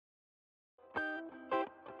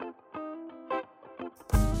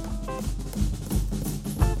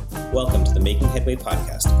Welcome to the Making Headway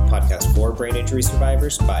podcast, a podcast for brain injury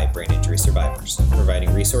survivors by brain injury survivors,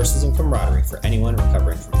 providing resources and camaraderie for anyone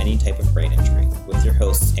recovering from any type of brain injury, with your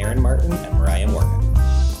hosts Aaron Martin and Mariah Morgan.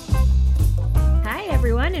 Hi,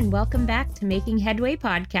 everyone, and welcome back to Making Headway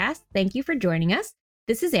podcast. Thank you for joining us.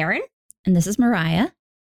 This is Aaron. And this is Mariah.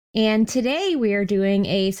 And today we are doing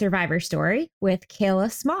a survivor story with Kayla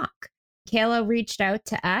Smock. Kayla reached out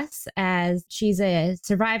to us as she's a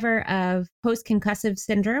survivor of post-concussive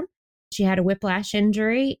syndrome. She had a whiplash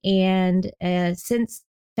injury and since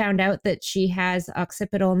found out that she has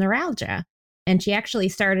occipital neuralgia. And she actually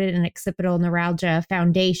started an occipital neuralgia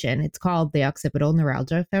foundation. It's called the Occipital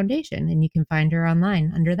Neuralgia Foundation, and you can find her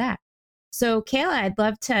online under that. So, Kayla, I'd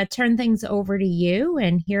love to turn things over to you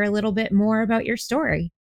and hear a little bit more about your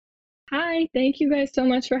story. Hi, thank you guys so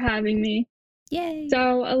much for having me. Yay.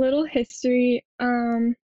 So, a little history.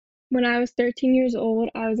 When I was 13 years old,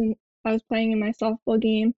 I was playing in my softball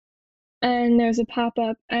game, and there was a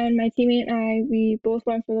pop-up, and my teammate and I, we both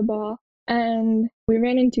went for the ball, and we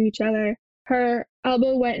ran into each other. Her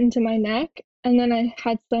elbow went into my neck, and then I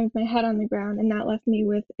had slammed my head on the ground, and that left me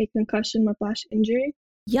with a concussion whiplash injury.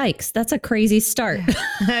 Yikes, that's a crazy start.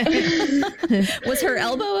 Was her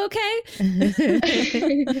elbow okay?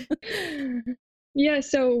 Yeah,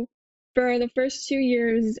 so for the first 2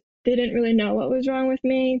 years, they didn't really know what was wrong with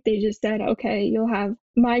me. They just said, okay, you'll have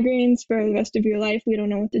migraines for the rest of your life. We don't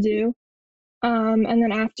know what to do. And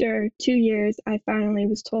then after 2 years, I finally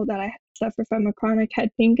was told that I suffer from a chronic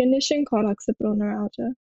head pain condition called occipital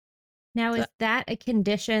neuralgia. Now, is that a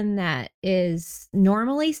condition that is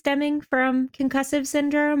normally stemming from concussive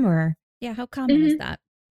syndrome, or? Yeah, how common is that?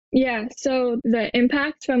 Yeah, so the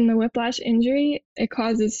impact from the whiplash injury, it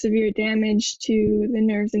causes severe damage to the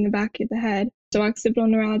nerves in the back of the head. So occipital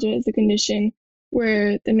neuralgia is a condition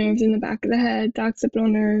where the nerves in the back of the head, the occipital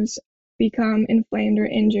nerves, become inflamed or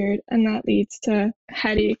injured, and that leads to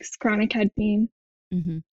headaches, chronic head pain.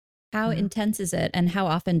 Mm-hmm. How intense is it, and how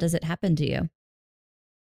often does it happen to you?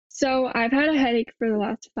 So I've had a headache for the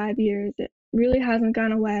last 5 years. It really hasn't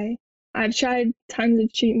gone away. I've tried tons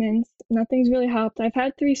of treatments. Nothing's really helped. I've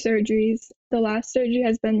had 3 surgeries. The last surgery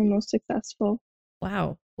has been the most successful.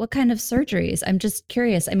 Wow. What kind of surgeries? I'm just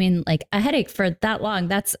curious. I mean, like a headache for that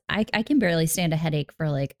long, I can barely stand a headache for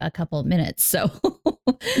like a couple of minutes. So,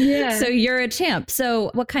 yeah. So you're a champ.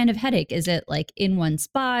 So what kind of headache? Is it like in one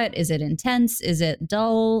spot? Is it intense? Is it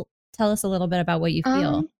dull? Tell us a little bit about what you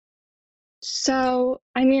feel. So,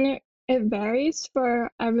 I mean, it varies for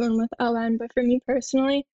everyone with ON, but for me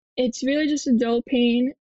personally, it's really just a dull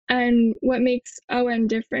pain. And what makes ON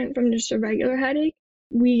different from just a regular headache,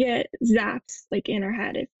 we get zaps like in our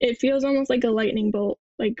head. It feels almost like a lightning bolt,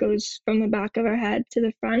 like goes from the back of our head to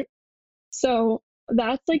the front. So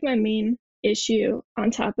that's like my main issue on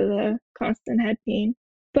top of the constant head pain.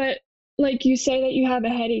 But like you say that you have a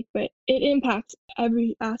headache, but it impacts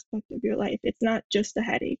every aspect of your life. It's not just a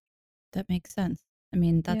headache. That makes sense. I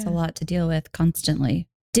mean, that's a lot to deal with constantly.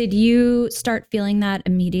 Did you start feeling that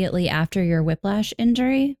immediately after your whiplash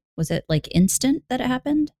injury? Was it like instant that it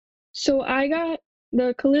happened? So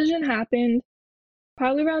the collision happened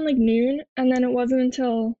probably around like noon, and then it wasn't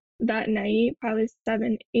until that night, probably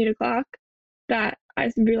 7, 8 o'clock, that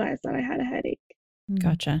I realized that I had a headache.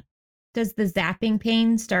 Gotcha. Does the zapping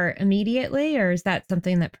pain start immediately, or is that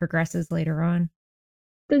something that progresses later on?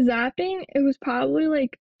 The zapping, it was probably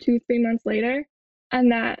like 2-3 months later,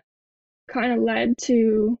 and that kind of led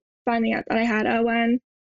to finding out that I had ON,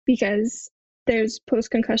 because there's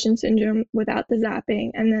post-concussion syndrome without the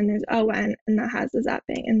zapping, and then there's ON, and that has the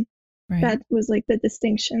zapping, and that was like the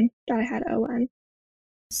distinction that I had ON.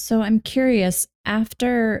 So I'm curious,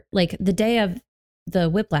 after like the day of the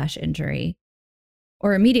whiplash injury,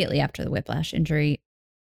 or immediately after the whiplash injury,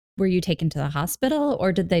 were you taken to the hospital,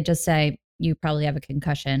 or did they just say, you probably have a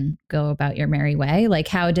concussion, go about your merry way? Like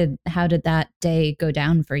how did that day go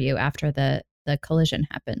down for you after the collision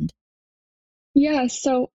happened? Yeah,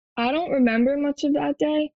 so I don't remember much of that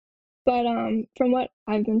day, but from what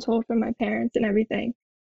I've been told from my parents and everything,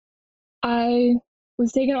 I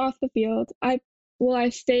was taken off the field. I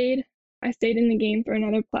stayed in the game for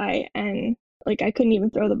another play, and like I couldn't even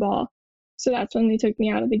throw the ball. So that's when they took me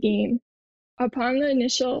out of the game. Upon the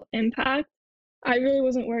initial impact, I really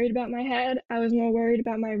wasn't worried about my head. I was more worried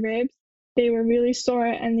about my ribs. They were really sore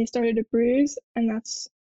and they started to bruise, and that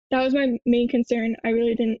was my main concern. I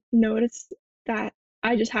really didn't notice that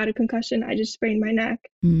I just had a concussion. I just sprained my neck.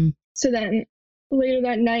 So then later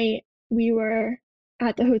that night, we were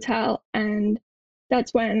at the hotel, and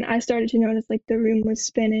that's when I started to notice like the room was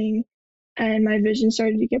spinning and my vision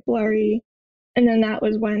started to get blurry. And then that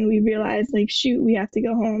was when we realized like, shoot, we have to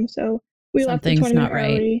go home. So we left the Something's not tournament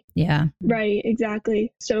right. early. Yeah. Right,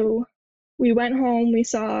 exactly. So we went home, we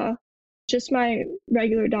saw just my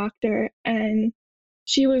regular doctor, and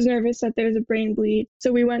she was nervous that there was a brain bleed.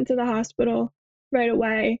 So we went to the hospital right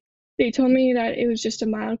away. They told me that it was just a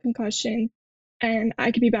mild concussion and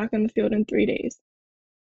I could be back on the field in 3 days.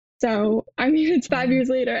 So, I mean, it's 5 years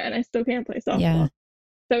later and I still can't play softball. Yeah.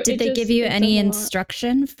 So Did they give you any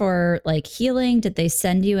instruction for like healing? Did they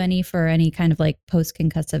send you any for any kind of like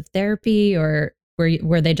post-concussive therapy, or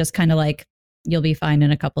were they just kind of like, you'll be fine in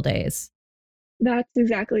a couple days? That's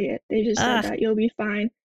exactly it. They just said that you'll be fine.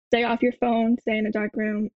 Stay off your phone, stay in a dark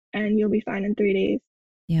room, and you'll be fine in 3 days.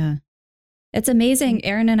 Yeah. It's amazing.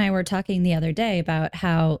 Aaron and I were talking the other day about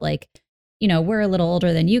how, like, you know, we're a little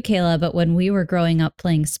older than you, Kayla, but when we were growing up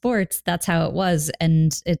playing sports, that's how it was.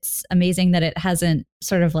 And it's amazing that it hasn't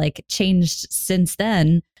sort of like changed since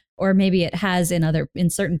then, or maybe it has in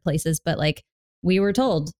certain places, but like we were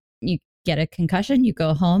told, you get a concussion, you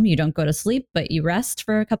go home, you don't go to sleep, but you rest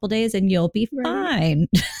for a couple days and you'll be fine.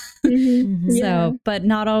 So, but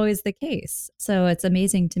not always the case. So it's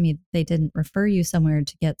amazing to me that they didn't refer you somewhere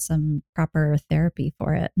to get some proper therapy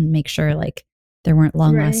for it and make sure like there weren't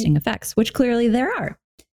long lasting effects, which clearly there are.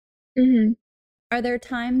 Are there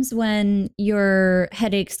times when your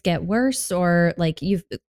headaches get worse, or like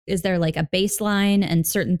is there like a baseline and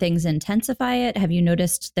certain things intensify it? Have you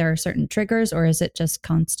noticed there are certain triggers, or is it just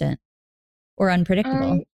constant or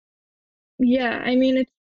unpredictable? Yeah, I mean,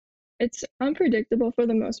 it's unpredictable for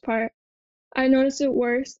the most part. I notice it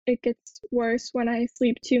worse. It gets worse when I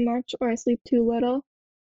sleep too much or I sleep too little.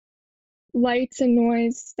 Lights and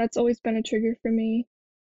noise, that's always been a trigger for me.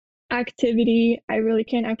 Activity, I really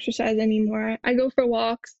can't exercise anymore. I go for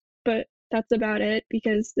walks, but that's about it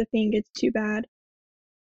because the pain gets too bad.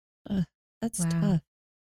 That's tough.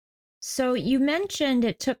 So you mentioned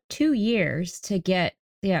it took 2 years to get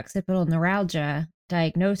the occipital neuralgia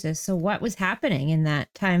diagnosis. So what was happening in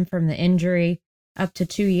that time from the injury up to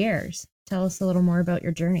 2 years? Tell us a little more about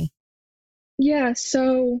your journey. Yeah,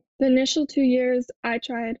 so the initial 2 years, I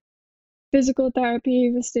tried physical therapy,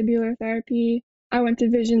 vestibular therapy. I went to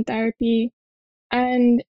vision therapy.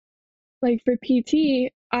 And like for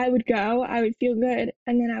PT, I would go, I would feel good,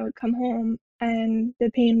 and then I would come home and the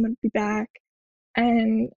pain would be back.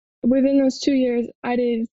 And within those 2 years, I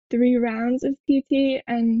did 3 rounds of PT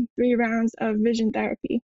and 3 rounds of vision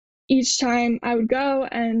therapy. Each time I would go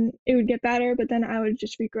and it would get better, but then I would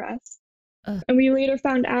just regress. And we later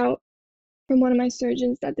found out from one of my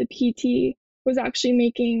surgeons that the PT was actually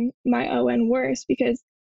making my ON worse because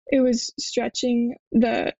it was stretching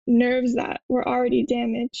the nerves that were already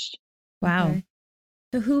damaged. Wow. Okay.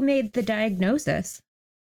 So who made the diagnosis?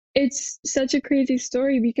 It's such a crazy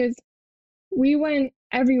story because we went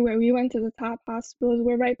everywhere. We went to the top hospitals.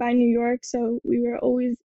 We're right by New York, so we were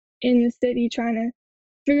always in the city trying to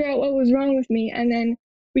figure out what was wrong with me. And then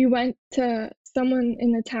we went to someone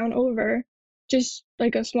in the town over, just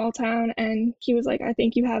like a small town, and he was like, I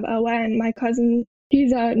think you have ON. My cousin,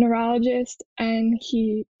 he's a neurologist, and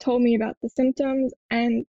he told me about the symptoms,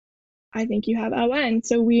 and I think you have ON.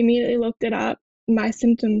 So we immediately looked it up. My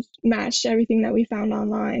symptoms matched everything that we found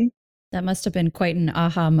online. That must have been quite an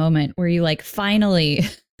aha moment where you like finally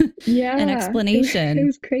an explanation. It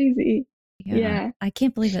was crazy. Yeah. I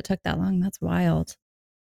can't believe it took that long. That's wild.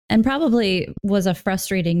 And probably was a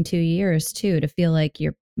frustrating 2 years too, to feel like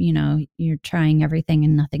you're trying everything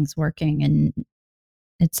and nothing's working. And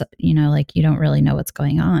it's, like you don't really know what's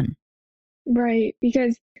going on. Right.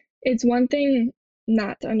 Because it's one thing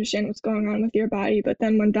not to understand what's going on with your body, but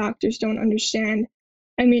then when doctors don't understand,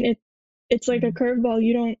 I mean, it's like a curveball.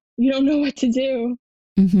 You don't know what to do.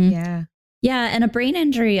 Yeah. Yeah. And a brain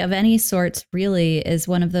injury of any sorts really is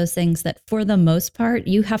one of those things that for the most part,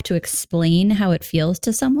 you have to explain how it feels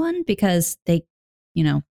to someone because they,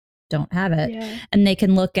 don't have it. Yeah. And they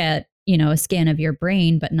can look at, a scan of your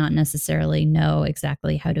brain, but not necessarily know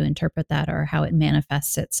exactly how to interpret that or how it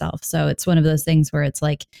manifests itself. So it's one of those things where it's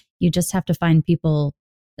like, you just have to find people,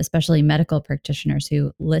 especially medical practitioners,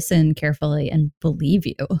 who listen carefully and believe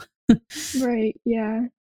you. Right. Yeah.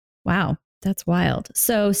 Wow. That's wild.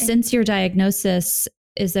 So since your diagnosis,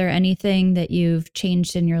 is there anything that you've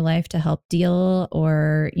changed in your life to help deal?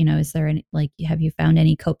 Or, is there any, have you found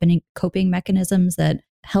any coping mechanisms that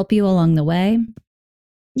help you along the way?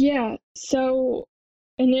 Yeah. So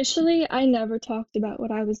initially I never talked about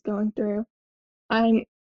what I was going through. I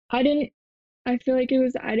feel like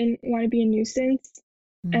I didn't want to be a nuisance.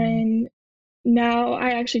 And now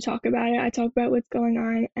I actually talk about it. I talk about what's going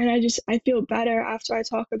on and I feel better after I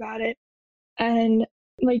talk about it. And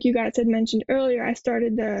like you guys had mentioned earlier, I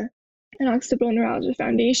started an Occipital Neuralgia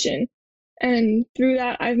Foundation. And through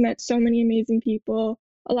that, I've met so many amazing people,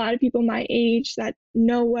 a lot of people my age that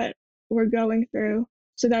know what we're going through.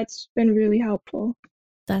 So that's been really helpful.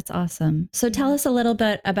 That's awesome. So tell us a little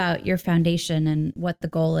bit about your foundation and what the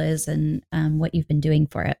goal is and what you've been doing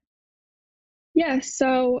for it. Yeah,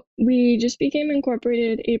 so we just became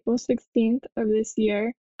incorporated April 16th of this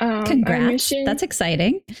year. Congrats. Our mission, that's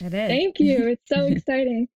exciting. It is. Thank you. It's so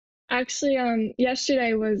exciting. Actually,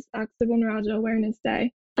 yesterday was Occipital Neuralgia Awareness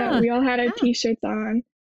Day. So we all had our t-shirts on.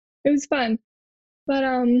 It was fun. But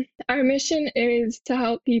our mission is to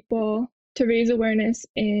help people to raise awareness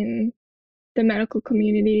in the medical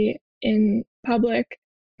community, in public,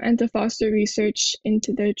 and to foster research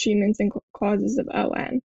into the treatments and causes of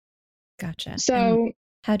ON. Gotcha. So and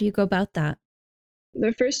how do you go about that?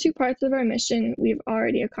 The first two parts of our mission we've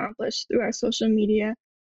already accomplished through our social media.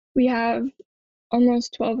 We have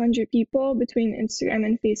almost 1,200 people between Instagram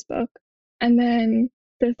and Facebook. And then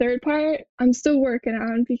the third part, I'm still working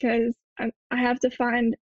on because I have to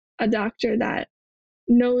find a doctor that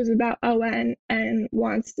knows about ON and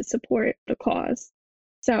wants to support the cause.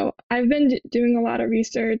 So I've been doing a lot of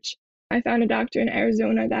research. I found a doctor in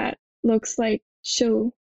Arizona that looks like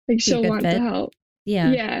she'll want to help.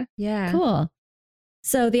 Yeah. Cool.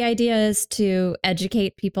 So the idea is to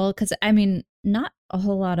educate people because, I mean, not a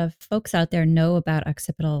whole lot of folks out there know about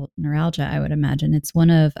occipital neuralgia, I would imagine. It's one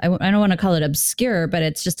of, I don't want to call it obscure, but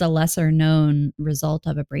it's just a lesser known result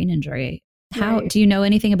of a brain injury. Do you know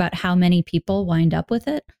anything about how many people wind up with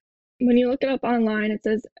it? When you look it up online, it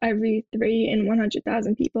says every 3 in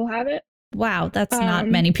 100,000 people have it. Wow, that's not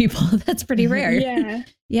many people. That's pretty rare.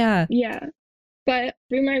 Yeah. But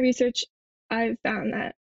through my research, I've found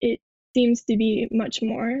that it seems to be much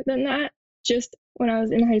more than that. Just when I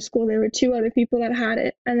was in high school, there were 2 other people that had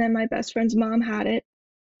it, and then my best friend's mom had it.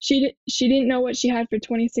 She didn't know what she had for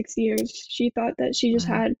 26 years. She thought that she just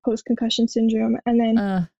had post-concussion syndrome. And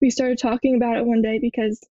then we started talking about it one day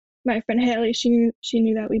because my friend Haley, she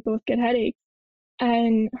knew that we both get headaches.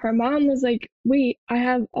 And her mom was like, wait, I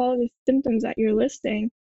have all the symptoms that you're listing.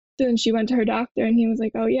 So then she went to her doctor and he was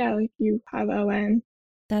like, oh yeah, like you have ON.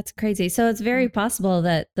 That's crazy. So it's very possible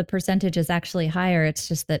that the percentage is actually higher. It's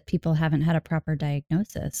just that people haven't had a proper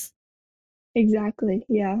diagnosis. Exactly.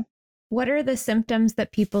 Yeah. What are the symptoms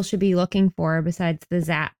that people should be looking for besides the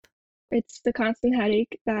ZAP? It's the constant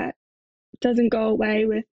headache that doesn't go away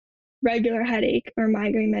with regular headache or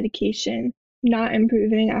migraine medication, not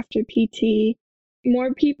improving after PT.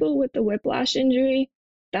 More people with the whiplash injury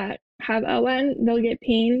that have ON, they'll get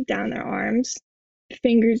pain down their arms,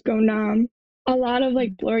 fingers go numb, a lot of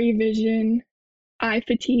like blurry vision, eye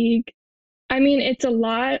fatigue. I mean, it's a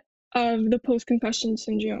lot of the post-concussion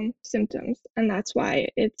syndrome symptoms, and that's why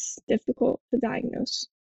it's difficult to diagnose.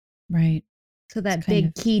 Right. So that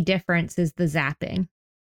big key difference is the zapping.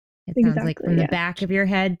 It sounds like from the back of your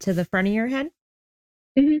head to the front of your head?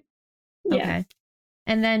 Mm-hmm. Yeah. Okay.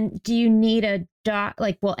 And then do you need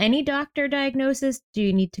any doctor diagnosis? Do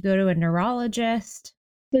you need to go to a neurologist?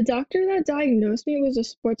 The doctor that diagnosed me was a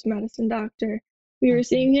sports medicine doctor. We were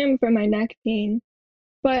seeing him for my neck pain.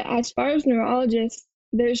 But as far as neurologists,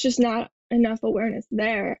 there's just not enough awareness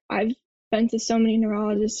there. I've been to so many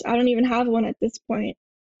neurologists. I don't even have one at this point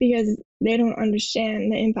because they don't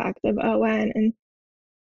understand the impact of ON and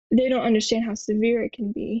they don't understand how severe it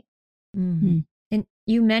can be. Mm-hmm. And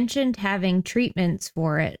you mentioned having treatments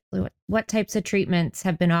for it. What types of treatments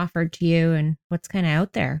have been offered to you and what's kind of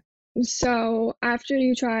out there? So after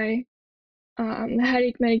you try the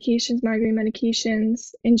headache medications, migraine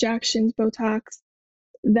medications, injections, Botox,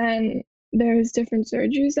 then there's different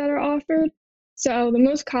surgeries that are offered. So the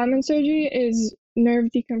most common surgery is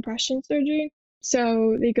nerve decompression surgery.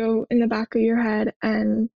 So they go in the back of your head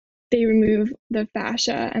and they remove the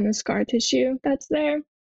fascia and the scar tissue that's there.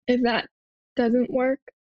 If that doesn't work,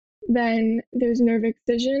 then there's nerve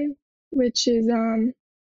excision, which is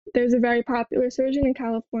there's a very popular surgeon in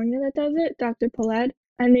California that does it, Dr. Paled,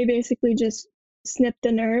 and they basically just snip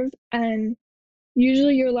the nerve and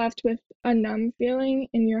usually you're left with a numb feeling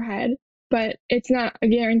in your head, but it's not a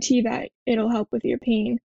guarantee that it'll help with your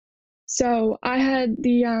pain. So I had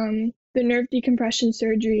the nerve decompression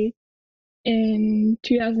surgery in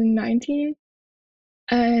 2019,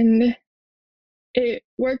 and it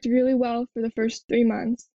worked really well for the first 3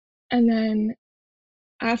 months. And then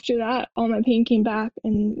after that, all my pain came back,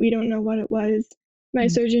 and we don't know what it was. My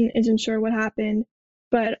surgeon isn't sure what happened,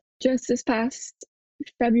 but just this past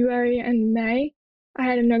February and May, I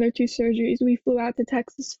had another 2 surgeries. We flew out to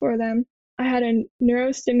Texas for them. I had a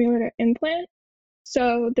neurostimulator implant.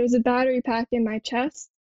 So there's a battery pack in my chest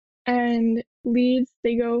and leads,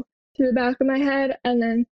 they go to the back of my head, and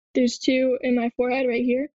then there's 2 in my forehead right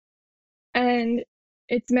here. and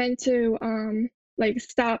it's meant to like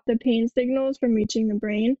stop the pain signals from reaching the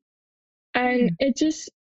brain. And it just,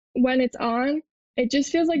 when it's on, it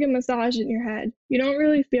just feels like a massage in your head. You don't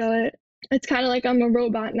really feel it. It's kind of like I'm a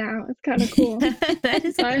robot now. It's kind of cool. That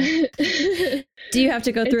is Do you have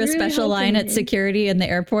to go through a really special line helping at me. security in the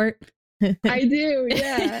airport? I do,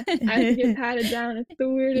 yeah. I have to get patted down. It's the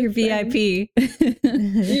weirdest You're thing. VIP.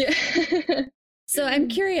 Yeah. So I'm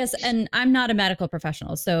curious, and I'm not a medical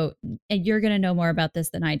professional, so and you're going to know more about this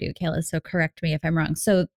than I do, Kayla. So correct me if I'm wrong.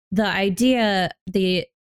 So the idea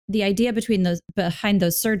behind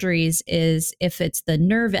those surgeries is if it's the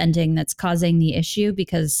nerve ending that's causing the issue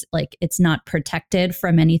because like it's not protected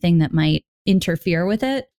from anything that might interfere with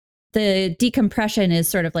it. The decompression is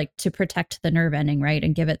sort of like to protect the nerve ending, right?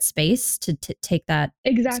 And give it space to take that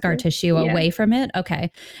Exactly. scar tissue away from it. Okay.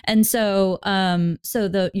 And so,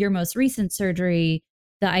 your most recent surgery,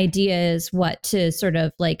 the idea is what, to sort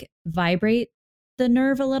of like vibrate the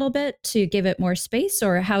nerve a little bit to give it more space,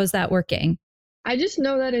 or how is that working? I just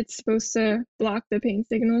know that it's supposed to block the pain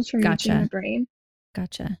signals from reaching the brain.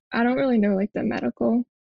 Gotcha. I don't really know like the medical.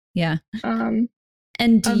 Yeah.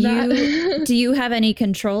 And that. do you have any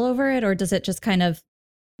control over it, or does it just kind of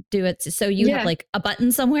do it? So you have like a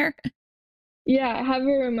button somewhere? Yeah, I have a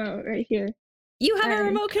remote right here. You have a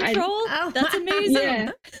remote control? That's amazing.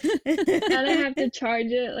 Yeah. And I have to charge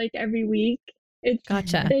it like every week.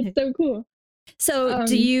 Gotcha. It's so cool. So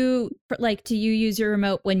do you use your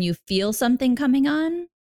remote when you feel something coming on?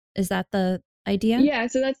 Is that the idea? Yeah,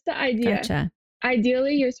 so that's the idea. Gotcha.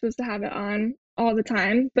 Ideally, you're supposed to have it on all the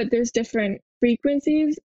time, but there's different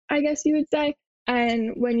frequencies, I guess you would say.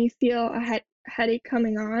 And when you feel a headache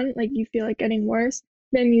coming on, like you feel like getting worse,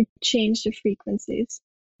 then you change the frequencies.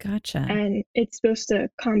 Gotcha. And it's supposed to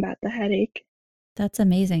combat the headache. That's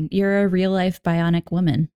amazing. You're a real life bionic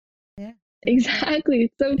woman. Yeah.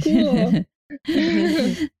 Exactly. It's so cool.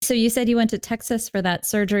 So you said you went to Texas for that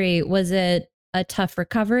surgery. Was it a tough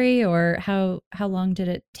recovery, or how long did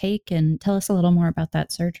it take? And tell us a little more about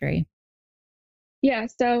that surgery. Yeah,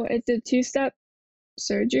 so it's a 2-step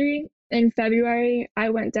surgery. In February,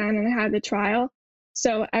 I went down and I had the trial.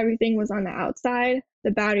 So everything was on the outside.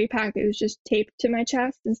 The battery pack, it was just taped to my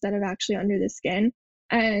chest instead of actually under the skin.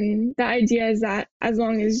 And the idea is that as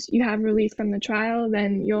long as you have relief from the trial,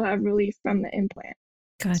 then you'll have relief from the implant.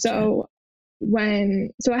 Gotcha. So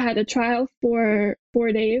I had a trial for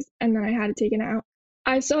 4 days and then I had it taken out.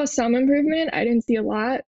 I saw some improvement. I didn't see a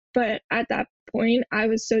lot, but at that point I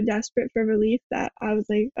was so desperate for relief that I was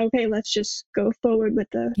like, okay, let's just go forward with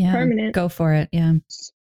the permanent. Go for it. Yeah.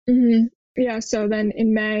 Mm-hmm. Yeah. So then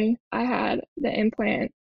in May I had the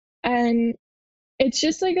implant, and it's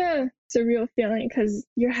just like a surreal feeling because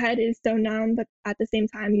your head is so numb, but at the same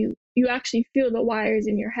time you actually feel the wires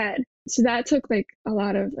in your head. So that took like a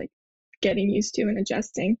lot of like getting used to and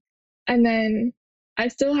adjusting. And then I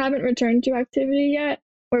still haven't returned to activity yet.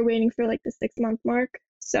 We're waiting for like the 6-month mark.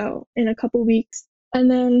 So in a couple weeks.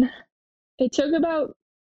 And then it took about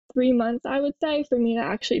 3 months, I would say, for me to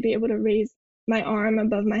actually be able to raise my arm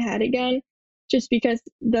above my head again, just because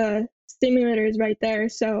the stimulator is right there.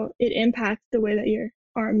 So it impacts the way that your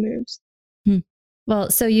arm moves.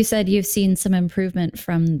 Well, so you said you've seen some improvement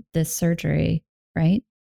from this surgery, right?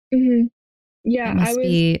 Mm-hmm. Yeah. That must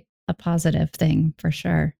be a positive thing for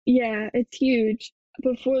sure. Yeah, it's huge.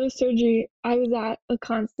 Before the surgery, I was at a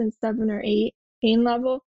constant 7 or 8 pain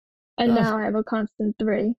level, and now I have a constant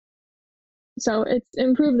 3. So it's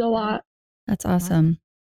improved a lot. That's awesome.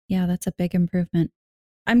 Yeah, that's a big improvement.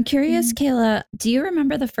 I'm curious, Kayla, do you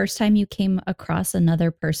remember the first time you came across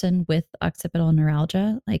another person with occipital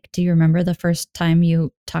neuralgia? Like, do you remember the first time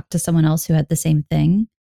you talked to someone else who had the same thing?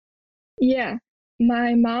 Yeah.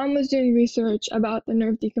 My mom was doing research about the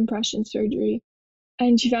nerve decompression surgery,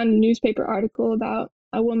 and she found a newspaper article about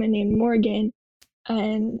a woman named Morgan,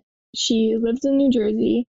 and she lives in New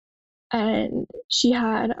Jersey, and she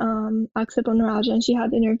had occipital neuralgia, and she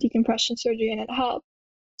had the nerve decompression surgery, and it helped.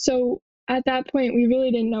 So at that point, we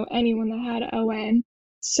really didn't know anyone that had ON.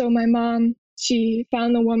 So my mom, she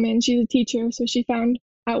found the woman. She's a teacher, so she found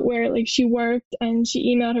out where like she worked, and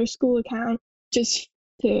she emailed her school account just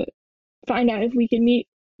to find out if we could meet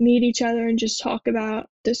each other and just talk about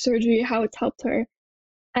the surgery, how it's helped her.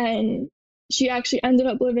 And she actually ended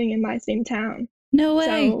up living in my same town. No way.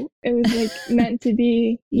 So it was like meant to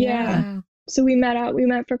be. Yeah. So we met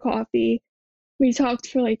for coffee. We talked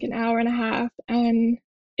for like an hour and a half, and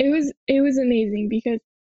it was amazing because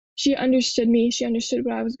she understood me. She understood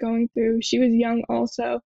what I was going through. She was young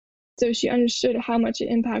also, so she understood how much it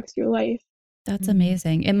impacts your life. That's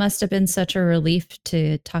amazing. It must have been such a relief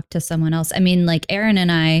to talk to someone else. I mean, like Aaron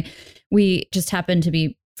and I, we just happened to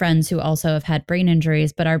be friends who also have had brain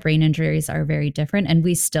injuries, but our brain injuries are very different. And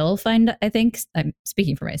we still find, I think, I'm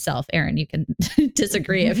speaking for myself, Erin, you can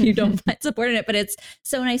disagree if you don't find support in it, but it's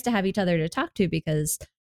so nice to have each other to talk to because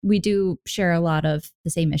we do share a lot of the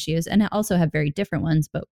same issues and also have very different ones,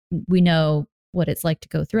 but we know what it's like to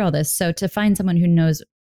go through all this. So to find someone who knows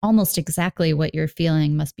almost exactly what you're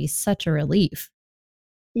feeling must be such a relief.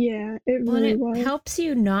 Yeah, it really Well, was. it helps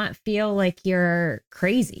you not feel like you're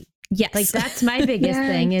crazy. Yes. Like that's my biggest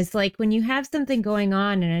thing is like when you have something going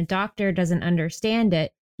on and a doctor doesn't understand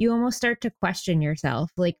it, you almost start to question yourself.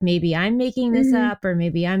 Like maybe I'm making this up or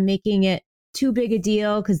maybe I'm making it too big a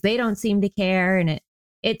deal because they don't seem to care. And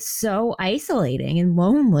it's so isolating and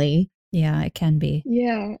lonely. Yeah, it can be.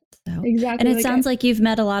 Yeah, So, exactly. and it sounds like you've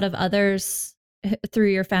met a lot of others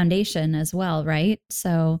through your foundation as well, right?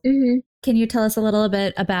 So can you tell us a little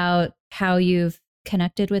bit about how you've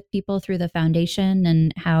connected with people through the foundation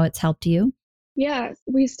and how it's helped you? Yeah,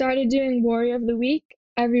 we started doing Warrior of the Week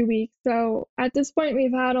every week. So at this point,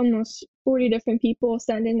 we've had almost 40 different people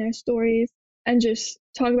send in their stories and just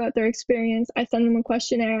talk about their experience. I send them a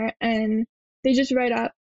questionnaire and they just write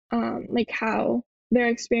up like how their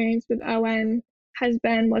experience with ON has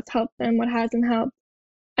been, what's helped them, what hasn't helped.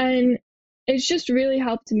 And it's just really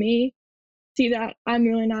helped me see that I'm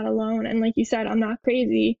really not alone. And like you said, I'm not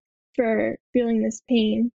crazy for feeling this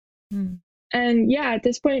pain. And yeah, at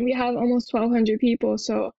this point we have almost 1,200 people.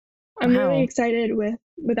 So I'm really excited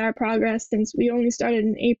with our progress since we only started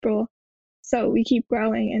in April. So we keep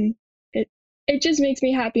growing and it just makes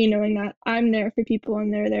me happy knowing that I'm there for people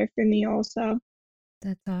and they're there for me also.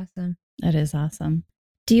 That's awesome. That is awesome.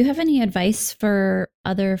 Do you have any advice for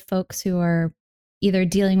other folks who are either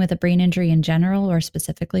dealing with a brain injury in general or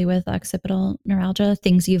specifically with occipital neuralgia,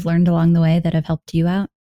 things you've learned along the way that have helped you out?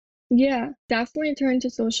 Yeah, definitely turn to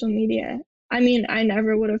social media. I mean, I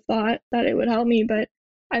never would have thought that it would help me, but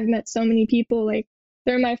I've met so many people, like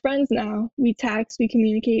they're my friends now. We text, we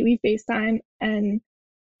communicate, we FaceTime, and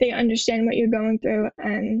they understand what you're going through.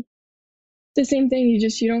 And the same thing,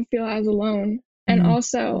 you don't feel as alone. And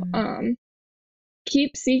also,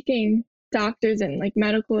 keep seeking doctors and like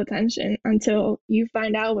medical attention until you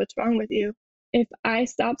find out what's wrong with you. If I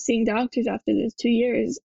stopped seeing doctors after those 2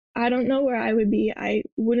 years, I don't know where I would be. I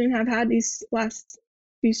wouldn't have had these last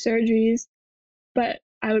few surgeries, but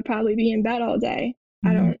I would probably be in bed all day.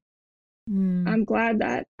 I'm glad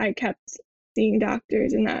that I kept seeing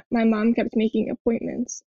doctors and that my mom kept making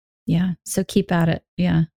appointments. Yeah. So keep at it.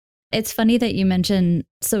 Yeah. It's funny that you mentioned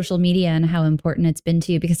social media and how important it's been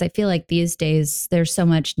to you, because I feel like these days there's so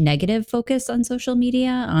much negative focus on social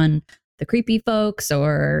media, on the creepy folks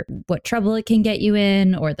or what trouble it can get you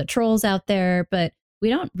in or the trolls out there. But we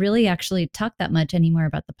don't really actually talk that much anymore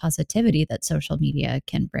about the positivity that social media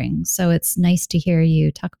can bring. So it's nice to hear you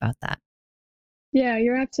talk about that. Yeah,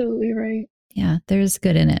 you're absolutely right. Yeah, there's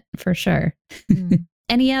good in it for sure.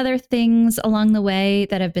 Any other things along the way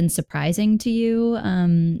that have been surprising to you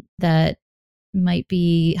that might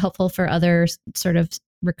be helpful for other sort of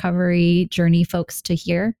recovery journey folks to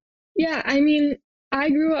hear? Yeah, I mean, I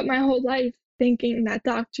grew up my whole life thinking that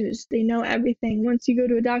doctors, they know everything. Once you go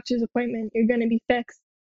to a doctor's appointment, you're going to be fixed.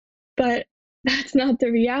 But that's not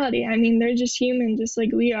the reality. I mean, they're just human, just like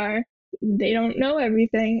we are. They don't know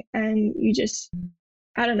everything. And you just,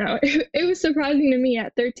 I don't know. It was surprising to me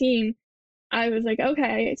at 13. I was like,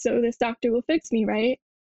 okay, so this doctor will fix me, right?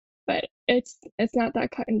 But it's not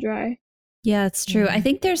that cut and dry. Yeah, it's true. I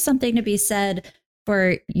think there's something to be said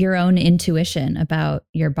for your own intuition about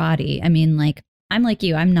your body. I mean, like, I'm like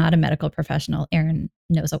you, I'm not a medical professional. Erin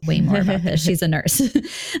knows way more about this. She's a nurse.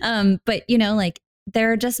 But, you know, like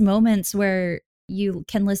there are just moments where you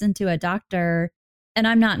can listen to a doctor, and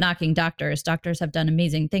I'm not knocking doctors. Doctors have done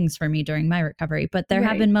amazing things for me during my recovery, but there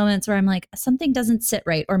have been moments where I'm like, something doesn't sit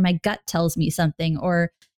right, or my gut tells me something,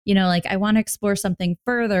 or, you know, like I want to explore something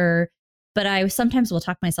further, but I sometimes will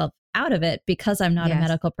talk myself out of it because I'm not a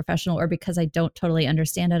medical professional or because I don't totally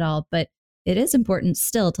understand it all. But it is important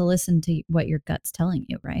still to listen to what your gut's telling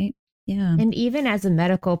you, right? Yeah. And even as a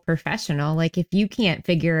medical professional, like if you can't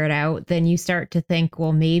figure it out, then you start to think,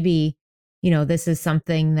 well, maybe, you know, this is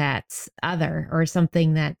something that's other or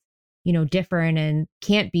something that's, you know, different and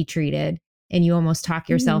can't be treated. And you almost talk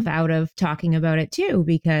yourself out of talking about it too,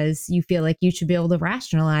 because you feel like you should be able to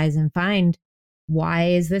rationalize and find why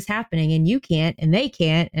is this happening, and you can't and they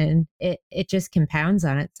can't. And it just compounds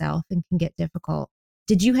on itself and can get difficult.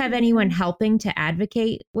 Did you have anyone helping to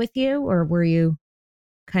advocate with you, or were you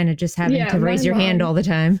kind of just having to raise your hand all the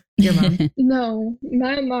time? Your mom? No,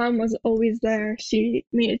 my mom was always there. She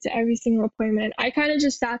made it to every single appointment. I kind of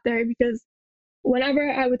just sat there because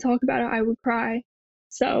whenever I would talk about it, I would cry.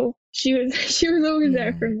 So she was always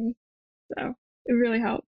there for me. So it really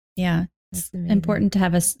helped. Yeah. It's important to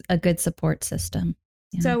have a good support system.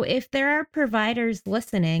 Yeah. So if there are providers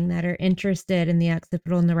listening that are interested in the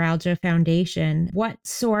Occipital Neuralgia Foundation, what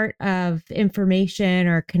sort of information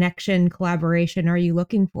or connection, collaboration are you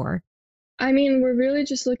looking for? I mean, we're really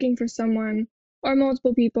just looking for someone or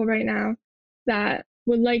multiple people right now that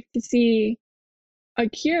would like to see a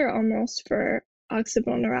cure almost for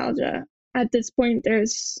occipital neuralgia. At this point,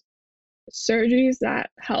 there's surgeries that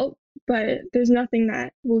help, but there's nothing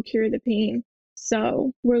that will cure the pain.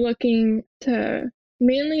 So we're looking to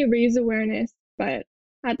mainly raise awareness, but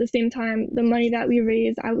at the same time, the money that we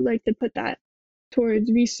raise, I would like to put that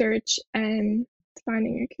towards research and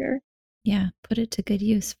finding a cure. Yeah, put it to good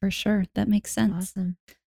use for sure. That makes sense. Awesome.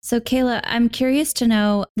 So Kayla, I'm curious to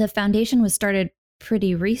know, the foundation was started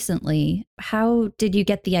pretty recently. How did you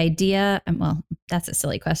get the idea? Well, that's a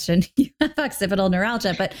silly question. You have occipital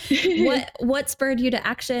neuralgia, but what spurred you to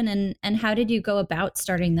action, and how did you go about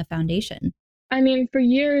starting the foundation? I mean, for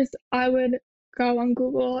years, I would go on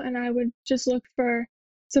Google and I would just look for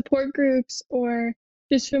support groups or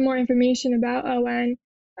just for more information about ON.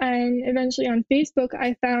 And eventually on Facebook,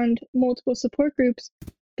 I found multiple support groups,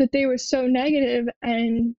 but they were so negative,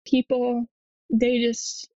 and people, they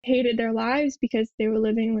just hated their lives because they were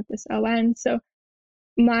living with this ON. So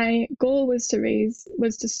my goal was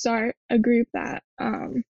to start a group that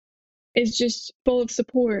is just full of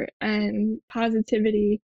support and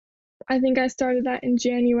positivity. I think I started that in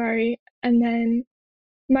January. And then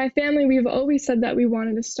my family, we've always said that we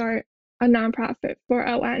wanted to start a nonprofit for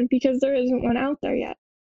ON because there isn't one out there yet.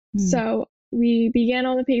 So we began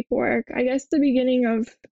all the paperwork. I guess the beginning of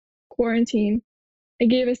quarantine, it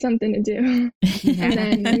gave us something to do. And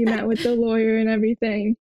then we met with the lawyer and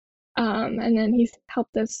everything. And then he's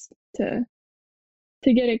helped us to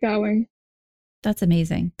get it going. That's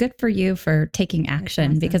amazing. Good for you for taking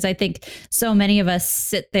action, awesome. Because I think so many of us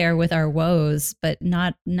sit there with our woes, but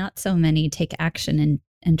not so many take action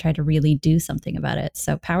and try to really do something about it.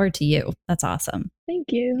 So power to you. That's awesome.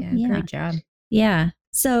 Thank you. Yeah. Great job. Yeah.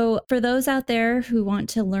 So for those out there who want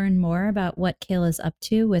to learn more about what Kayla's up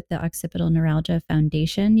to with the Occipital Neuralgia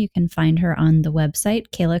Foundation, you can find her on the website.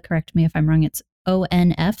 Kayla, correct me if I'm wrong. It's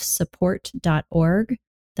onfsupport.org.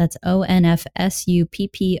 That's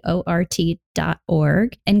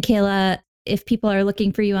onfsupport.org. And Kayla, if people are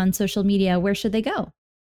looking for you on social media, where should they go?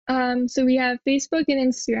 So we have Facebook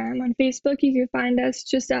and Instagram. On Facebook, you can find us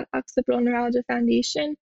just at Occipital Neuralgia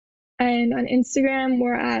Foundation. And on Instagram,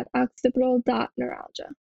 we're at occipital.neuralgia.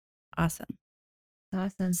 Awesome.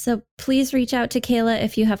 Awesome. So please reach out to Kayla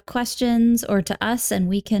if you have questions, or to us, and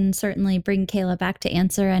we can certainly bring Kayla back to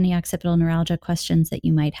answer any occipital neuralgia questions that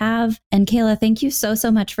you might have. And Kayla, thank you so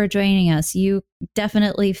much for joining us. You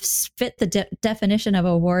definitely fit the definition of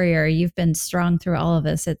a warrior. You've been strong through all of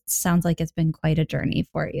this. It sounds like it's been quite a journey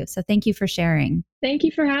for you. So thank you for sharing. Thank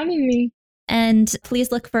you for having me. And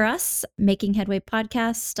please look for us, Making Headway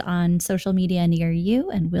Podcast, on social media near you,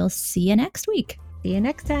 and we'll see you next week. See you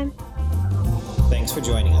next time. Thanks for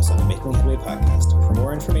joining us on the Making Headway Podcast. For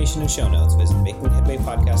more information and show notes, visit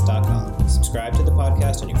makingheadwaypodcast.com. Subscribe to the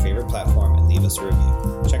podcast on your favorite platform and leave us a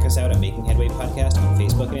review. Check us out at Making Headway Podcast on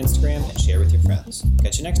Facebook and Instagram, and share with your friends.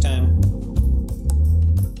 Catch you next time.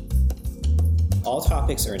 All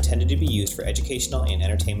topics are intended to be used for educational and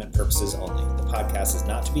entertainment purposes only. The podcast is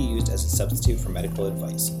not to be used as a substitute for medical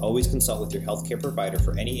advice. Always consult with your healthcare provider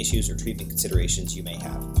for any issues or treatment considerations you may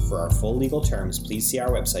have. For our full legal terms, please see our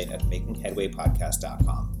website at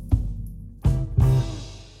makingheadwaypodcast.com.